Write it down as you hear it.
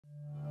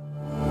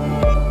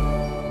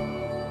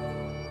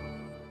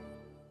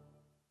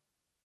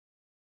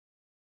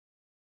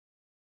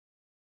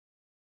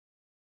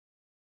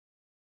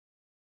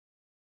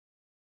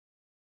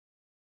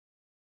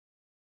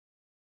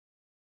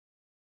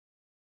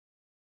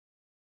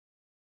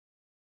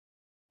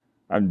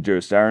I'm Joe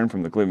Styron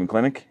from the Cleveland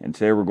Clinic, and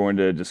today we're going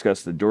to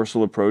discuss the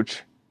dorsal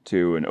approach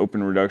to an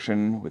open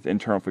reduction with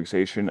internal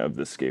fixation of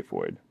the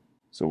scaphoid.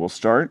 So we'll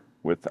start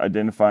with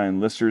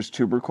identifying Lister's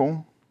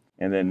tubercle,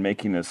 and then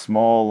making a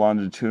small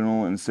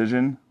longitudinal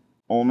incision,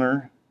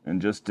 ulnar and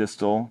just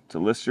distal to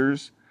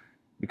Lister's,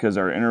 because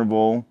our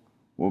interval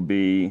will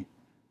be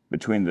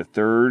between the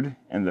third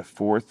and the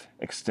fourth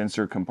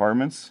extensor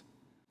compartments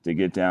to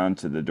get down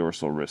to the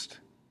dorsal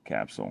wrist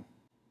capsule.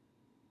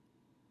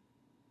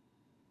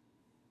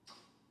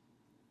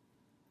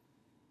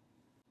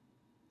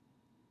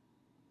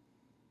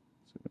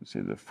 See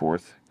the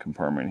fourth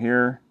compartment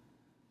here,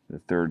 the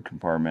third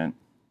compartment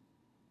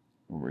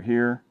over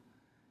here,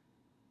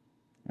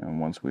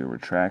 and once we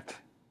retract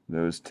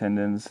those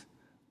tendons,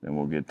 then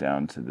we'll get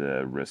down to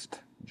the wrist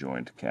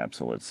joint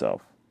capsule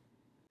itself.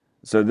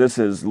 So this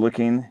is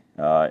looking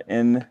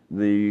in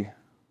the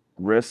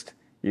wrist.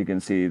 You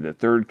can see the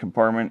third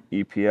compartment,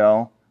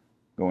 EPL,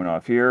 going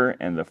off here,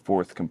 and the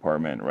fourth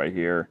compartment right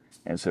here.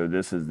 And so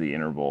this is the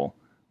interval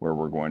where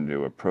we're going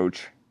to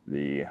approach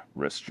the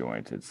wrist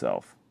joint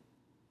itself.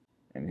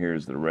 And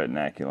here's the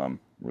retinaculum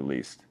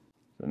released.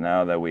 So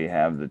now that we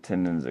have the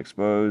tendons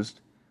exposed,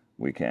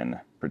 we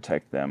can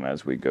protect them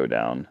as we go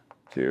down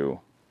to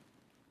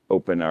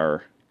open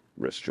our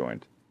wrist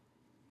joint.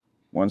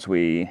 Once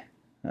we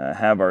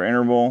have our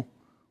interval,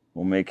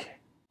 we'll make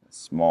a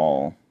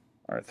small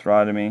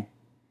arthrotomy,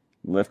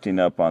 lifting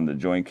up on the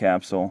joint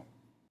capsule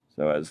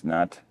so as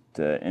not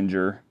to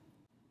injure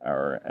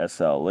our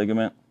SL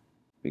ligament,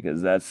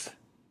 because that's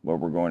what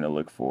we're going to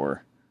look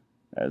for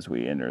as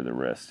we enter the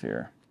wrist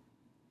here.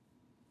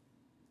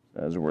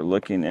 As we're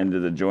looking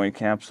into the joint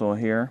capsule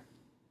here,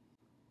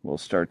 we'll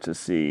start to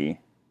see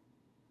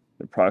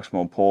the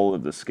proximal pole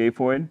of the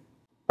scaphoid.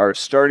 Our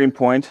starting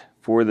point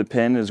for the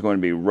pin is going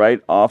to be right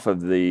off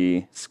of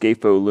the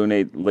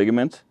scapholunate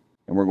ligament,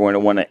 and we're going to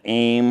want to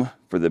aim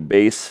for the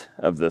base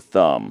of the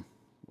thumb.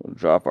 We'll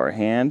drop our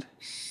hand,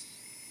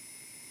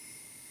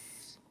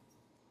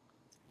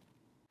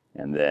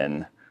 and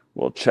then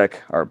we'll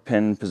check our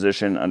pin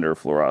position under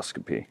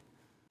fluoroscopy.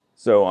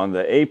 So on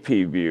the AP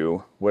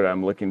view, what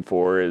I'm looking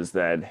for is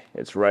that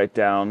it's right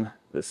down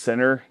the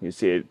center. You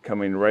see it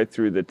coming right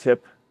through the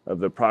tip of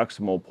the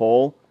proximal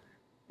pole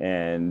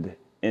and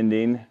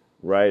ending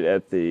right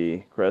at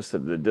the crest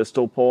of the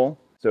distal pole.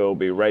 So it'll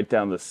be right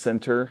down the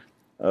center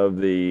of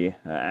the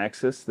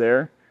axis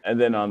there.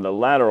 And then on the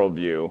lateral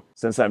view,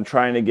 since I'm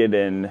trying to get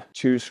in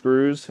 2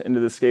 screws into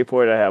the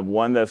scaphoid, I have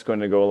one that's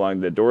going to go along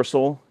the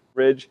dorsal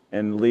ridge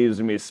and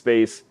leaves me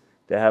space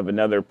to have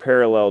another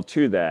parallel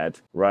to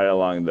that right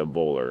along the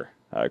volar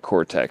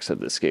cortex of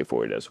the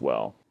scaphoid as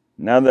well.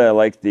 Now that I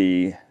like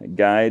the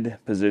guide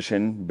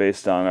position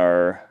based on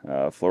our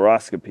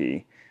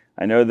fluoroscopy,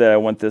 I know that I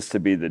want this to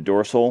be the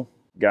dorsal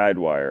guide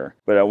wire,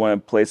 but I want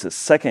to place a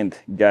second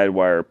guide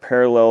wire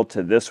parallel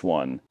to this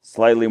one,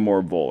 slightly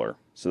more volar,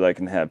 so that I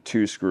can have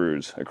 2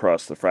 screws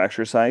across the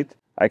fracture site.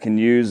 I can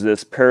use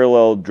this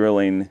parallel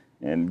drilling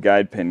and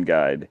guide pin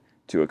guide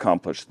to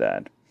accomplish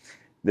that.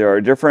 There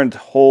are different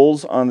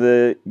holes on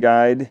the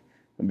guide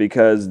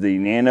because the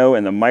nano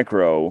and the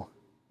micro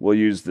will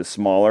use the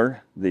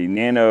smaller. The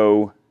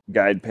nano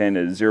guide pin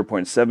is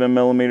 0.7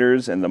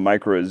 millimeters and the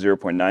micro is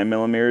 0.9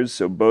 millimeters,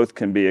 so both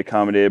can be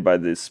accommodated by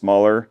the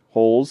smaller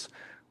holes,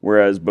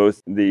 whereas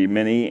both the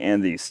mini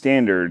and the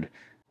standard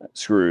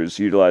screws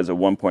utilize a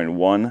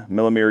 1.1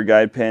 millimeter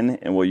guide pin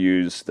and will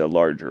use the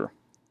larger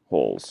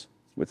holes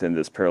within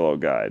this parallel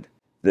guide.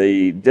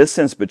 The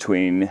distance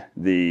between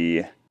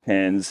the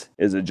pins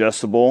is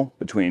adjustable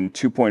between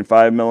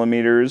 2.5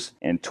 millimeters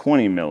and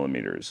 20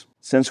 millimeters.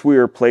 Since we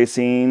are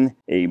placing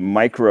a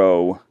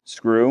micro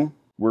screw,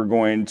 we're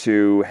going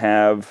to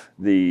have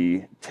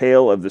the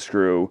tail of the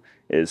screw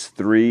is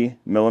 3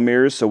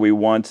 millimeters, so we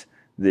want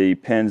the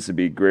pins to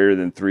be greater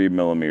than 3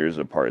 millimeters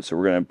apart. So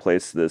we're going to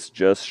place this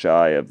just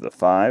shy of the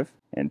 5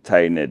 and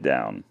tighten it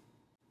down.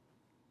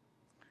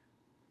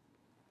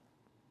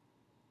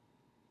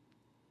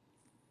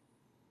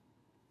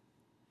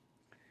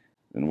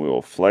 Then we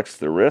will flex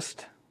the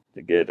wrist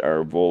to get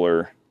our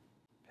volar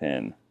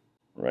pin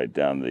right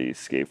down the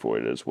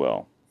scaphoid as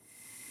well.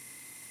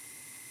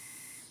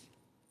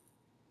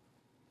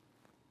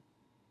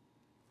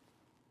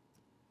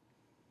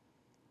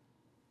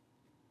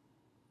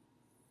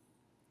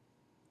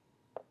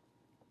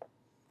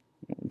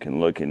 We can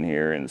look in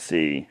here and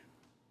see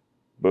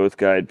both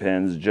guide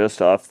pins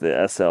just off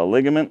the SL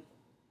ligament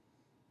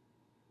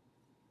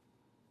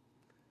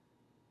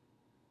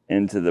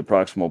into the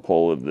proximal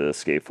pole of the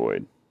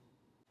scaphoid.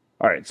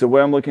 All right, so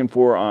what I'm looking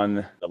for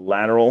on the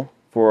lateral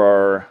for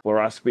our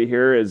fluoroscopy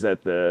here is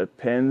that the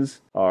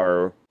pins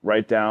are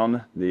right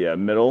down the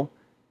middle.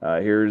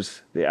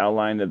 Here's the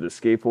outline of the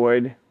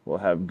scaphoid. We'll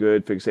have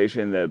good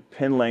fixation. The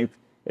pin length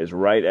is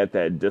right at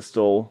that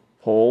distal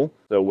pole.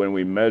 So when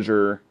we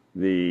measure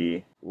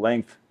the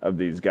length of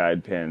these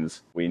guide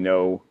pins, we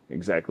know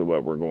exactly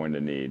what we're going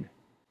to need.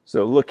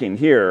 So looking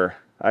here,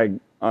 I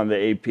on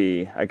the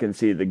AP, I can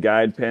see the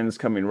guide pins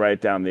coming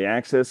right down the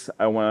axis.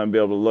 I want to be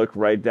able to look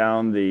right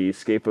down the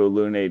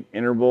scapholunate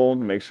interval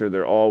to make sure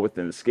they're all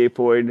within the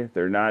scaphoid.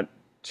 They're not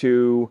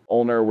too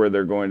ulnar where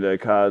they're going to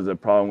cause a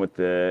problem with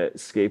the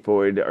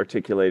scaphoid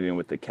articulating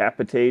with the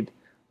capitate.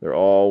 They're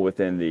all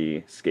within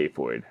the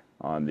scaphoid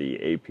on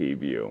the AP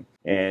view.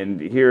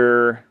 And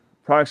here,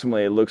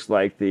 approximately, it looks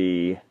like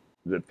the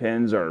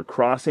pins are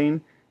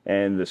crossing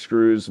and the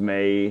screws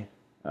may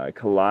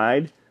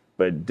collide,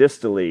 but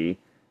distally,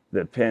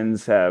 the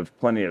pins have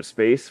plenty of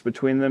space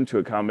between them to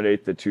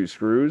accommodate the two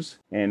screws.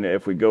 And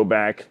if we go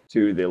back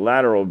to the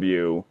lateral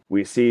view,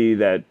 we see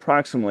that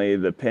approximately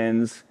the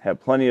pins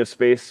have plenty of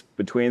space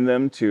between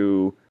them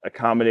to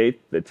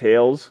accommodate the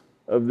tails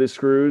of the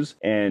screws,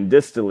 and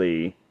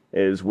distally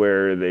is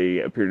where they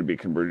appear to be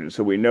convergent.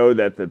 So we know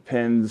that the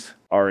pins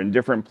are in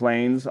different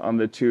planes on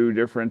the two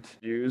different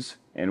views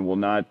and will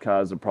not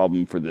cause a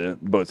problem for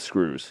both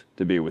screws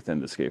to be within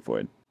the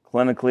scaphoid.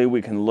 Clinically,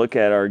 we can look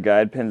at our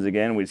guide pins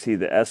again. We see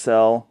the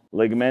SL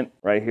ligament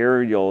right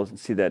here. You'll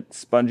see that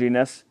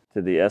sponginess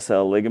to the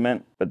SL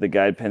ligament, but the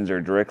guide pins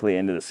are directly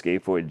into the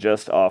scaphoid,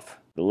 just off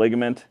the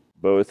ligament,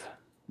 both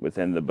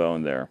within the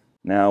bone there.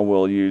 Now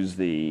we'll use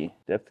the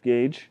depth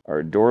gauge.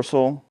 Our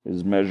dorsal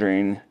is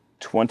measuring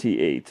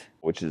 28,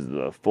 which is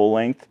the full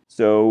length.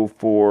 So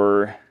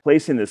for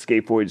placing the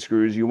scaphoid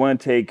screws, you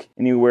want to take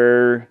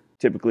anywhere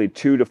typically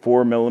 2 to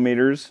 4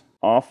 millimeters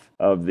off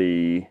of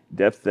the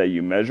depth that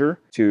you measure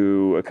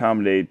to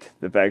accommodate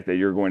the fact that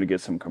you're going to get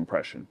some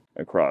compression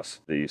across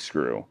the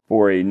screw.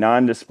 For a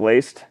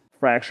non-displaced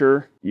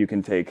fracture, you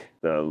can take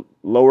the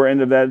lower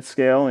end of that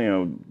scale,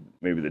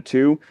 maybe the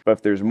 2, but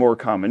if there's more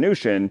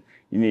comminution,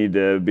 you need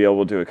to be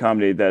able to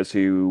accommodate that, so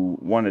you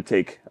want to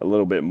take a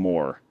little bit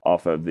more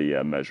off of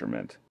the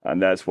measurement.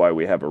 And that's why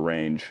we have a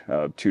range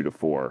of 2 to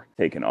 4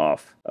 taken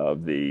off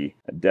of the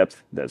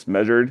depth that's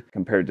measured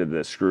compared to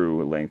the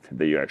screw length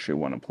that you actually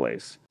want to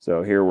place.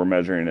 So here we're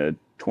measuring a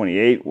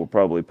 28. We'll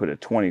probably put a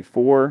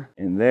 24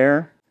 in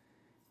there.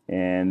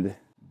 And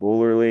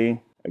volarly,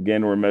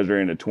 again, we're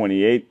measuring a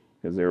 28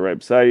 because they're right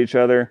beside each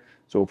other.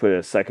 So we'll put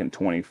a second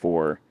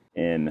 24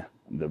 in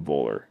the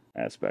volar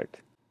aspect.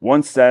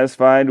 Once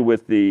satisfied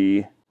with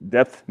the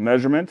depth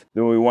measurement,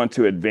 then we want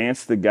to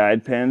advance the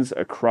guide pins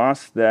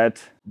across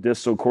that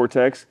distal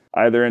cortex,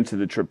 either into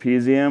the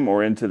trapezium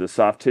or into the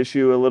soft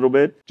tissue a little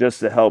bit, just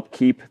to help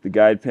keep the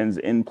guide pins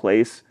in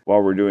place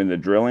while we're doing the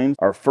drilling.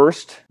 Our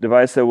first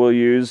device that we'll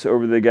use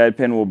over the guide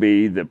pin will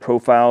be the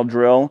profile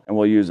drill, and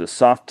we'll use a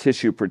soft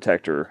tissue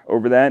protector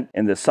over that.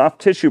 And the soft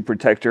tissue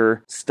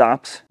protector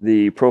stops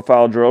the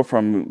profile drill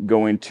from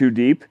going too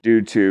deep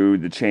due to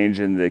the change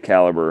in the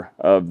caliber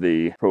of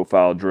the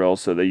profile drill,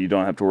 so that you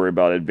don't have to worry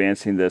about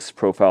advancing this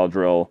profile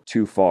drill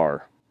too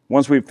far.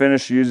 Once we've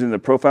finished using the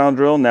profile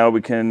drill, now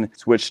we can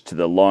switch to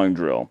the long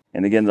drill.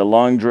 And again, the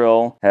long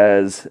drill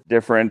has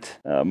different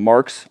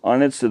marks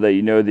on it so that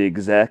you know the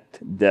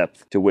exact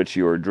depth to which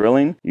you are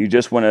drilling. You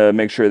just want to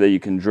make sure that you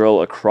can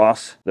drill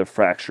across the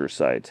fracture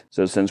site.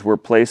 So since we're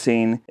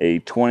placing a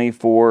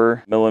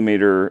 24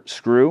 millimeter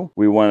screw,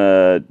 we want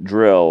to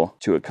drill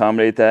to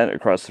accommodate that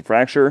across the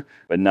fracture,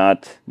 but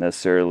not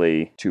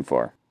necessarily too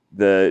far.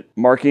 The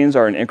markings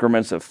are in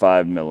increments of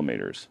 5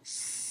 millimeters.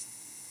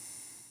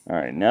 All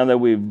right, now that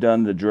we've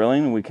done the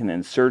drilling, we can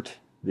insert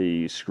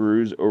the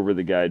screws over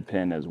the guide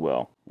pin as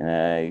well. And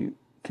I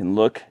can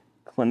look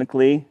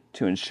clinically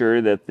to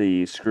ensure that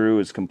the screw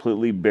is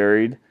completely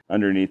buried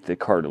underneath the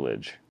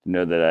cartilage.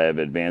 Know that I have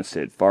advanced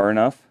it far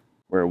enough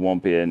where it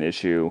won't be an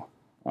issue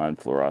on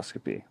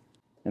fluoroscopy.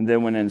 And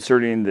then when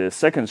inserting the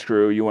second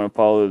screw, you want to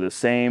follow the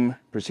same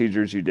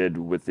procedures you did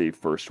with the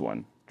first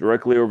one.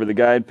 Directly over the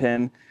guide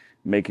pin,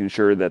 making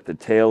sure that the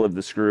tail of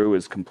the screw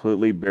is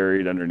completely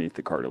buried underneath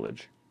the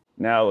cartilage.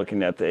 Now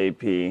looking at the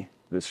AP,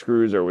 the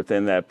screws are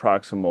within that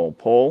proximal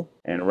pole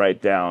and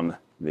right down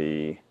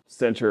the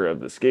center of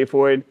the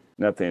scaphoid.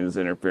 Nothing's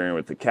interfering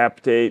with the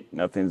capitate,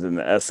 nothing's in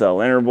the SL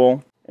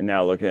interval. And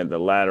now looking at the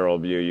lateral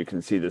view, you can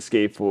see the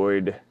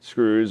scaphoid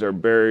screws are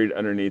buried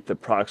underneath the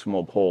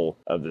proximal pole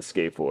of the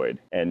scaphoid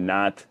and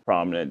not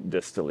prominent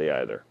distally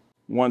either.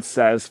 Once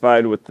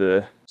satisfied with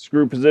the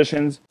screw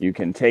positions, you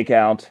can take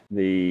out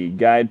the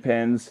guide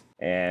pins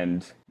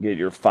and get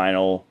your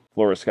final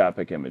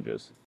fluoroscopic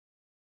images.